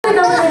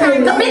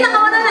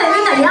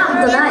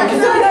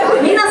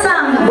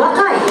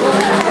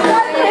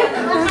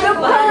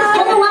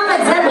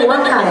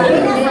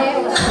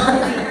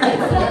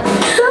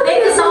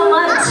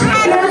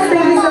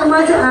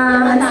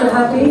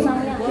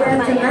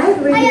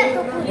right?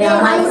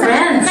 Yeah, my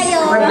friends,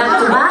 we're back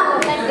to back.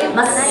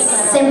 Mas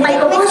senpai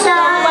ko po siya.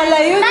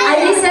 I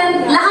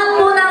listen, lahat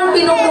po ng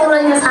tinuturo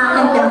niya sa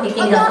akin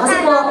pinakikinggan. Kasi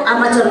po,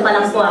 amateur pa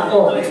lang po ako.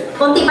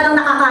 Konti pa lang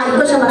nakakain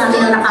ko siya, marami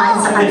na nakain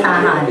sa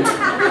kantahan.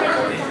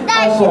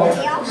 Opo,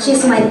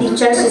 she's my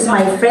teacher, she's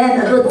my friend,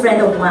 a good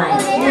friend of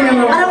mine.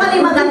 Ano kami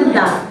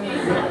maganda?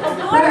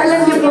 Pero alam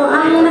niyo po,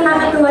 ang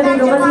nakakatuwa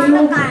dito kasi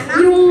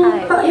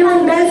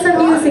yung dahil sa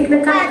music,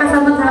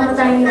 nagkakasama-sama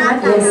tayong lahat.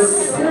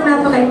 Yes. Yung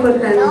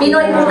napaka-important.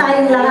 Pinoy po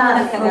tayong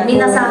lahat.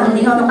 Minasan,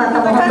 hindi ko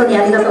nakatamuhan ko niya.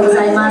 Arigatou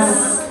gozaimasu.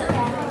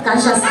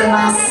 Kanshas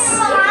desu.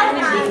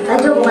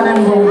 Kadyo ko ka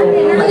ng bongo.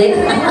 Balik.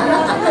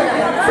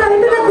 So,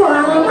 ito na po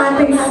ang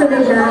ating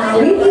sunod na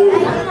awitin.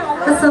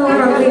 A song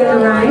from Clear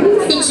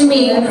Rhymes. Teach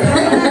me.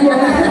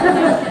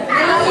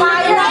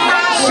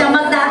 Siya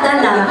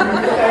magdadala.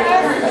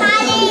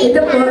 Ito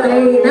po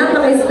ay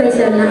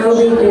napaka-special na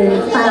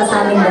awitin Para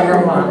sa aming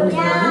dalawa.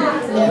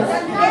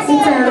 si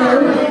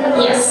Carol.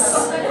 Yes.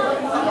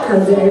 How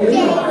do I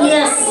read?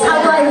 Yes. How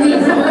do I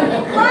live?